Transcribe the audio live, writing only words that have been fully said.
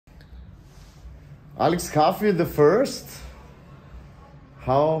Alex Caffi, the first.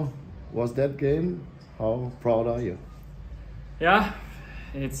 How was that game? How proud are you? Yeah,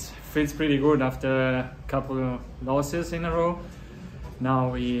 it feels pretty good after a couple of losses in a row.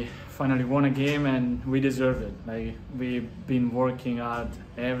 Now we finally won a game and we deserve it. Like, we've been working hard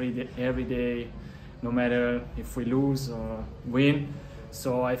every day, no matter if we lose or win.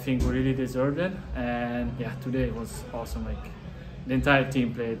 So I think we really deserved it. And yeah, today was awesome. Like, the entire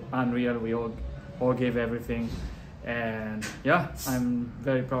team played unreal. We all gave everything. And yeah, I'm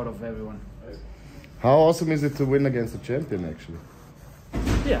very proud of everyone. How awesome is it to win against the champion, actually?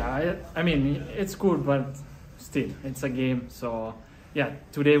 Yeah, I mean, it's good, but still, it's a game. So yeah,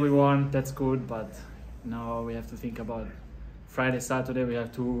 today we won, that's good, but now we have to think about Friday, Saturday. We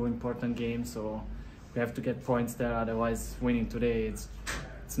have two important games, so we have to get points there. Otherwise, winning today, it's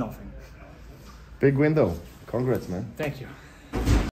nothing. Big window. Congrats, man. Thank you.